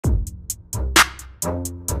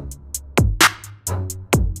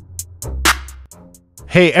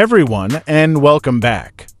Hey everyone, and welcome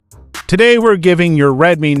back. Today we're giving your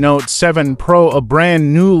Redmi Note 7 Pro a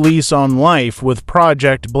brand new lease on life with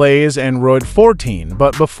Project Blaze and Android 14,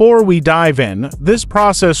 but before we dive in, this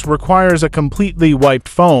process requires a completely wiped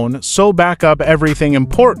phone, so back up everything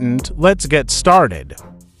important. Let's get started.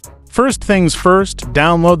 First things first,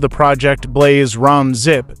 download the Project Blaze ROM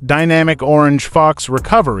zip, Dynamic OrangeFox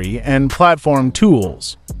recovery, and platform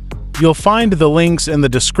tools. You'll find the links in the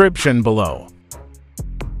description below.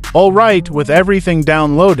 Alright, with everything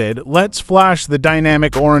downloaded, let's flash the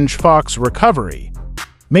Dynamic OrangeFox recovery.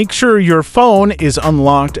 Make sure your phone is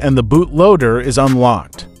unlocked and the bootloader is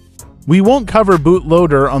unlocked. We won't cover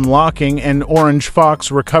bootloader unlocking and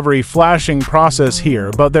OrangeFox recovery flashing process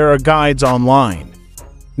here, but there are guides online.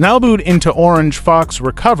 Now boot into OrangeFox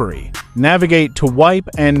recovery, navigate to wipe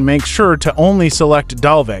and make sure to only select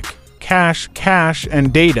Dalvik, cache,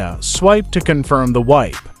 and data, swipe to confirm the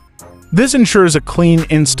wipe. This ensures a clean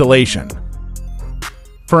installation.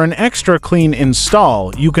 For an extra clean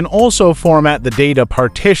install, you can also format the data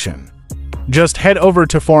partition. Just head over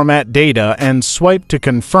to Format Data and swipe to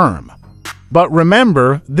confirm. But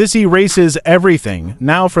remember, this erases everything.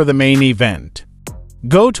 Now for the main event.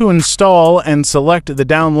 Go to Install and select the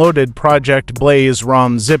downloaded Project Blaze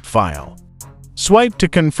ROM zip file. Swipe to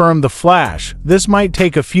confirm the flash. This might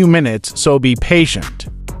take a few minutes, so be patient.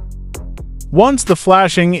 Once the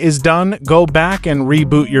flashing is done, go back and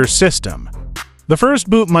reboot your system. The first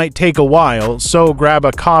boot might take a while, so grab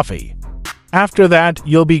a coffee. After that,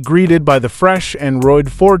 you'll be greeted by the fresh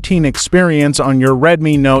Android 14 experience on your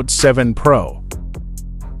Redmi Note 7 Pro.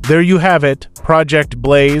 There you have it, Project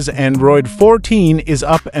Blaze Android 14 is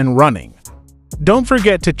up and running. Don't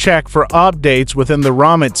forget to check for updates within the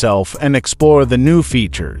ROM itself and explore the new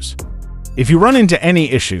features. If you run into any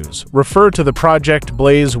issues, refer to the Project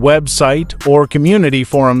Blaze website or community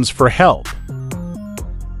forums for help.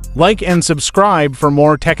 Like and subscribe for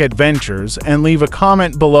more tech adventures, and leave a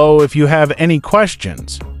comment below if you have any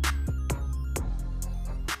questions.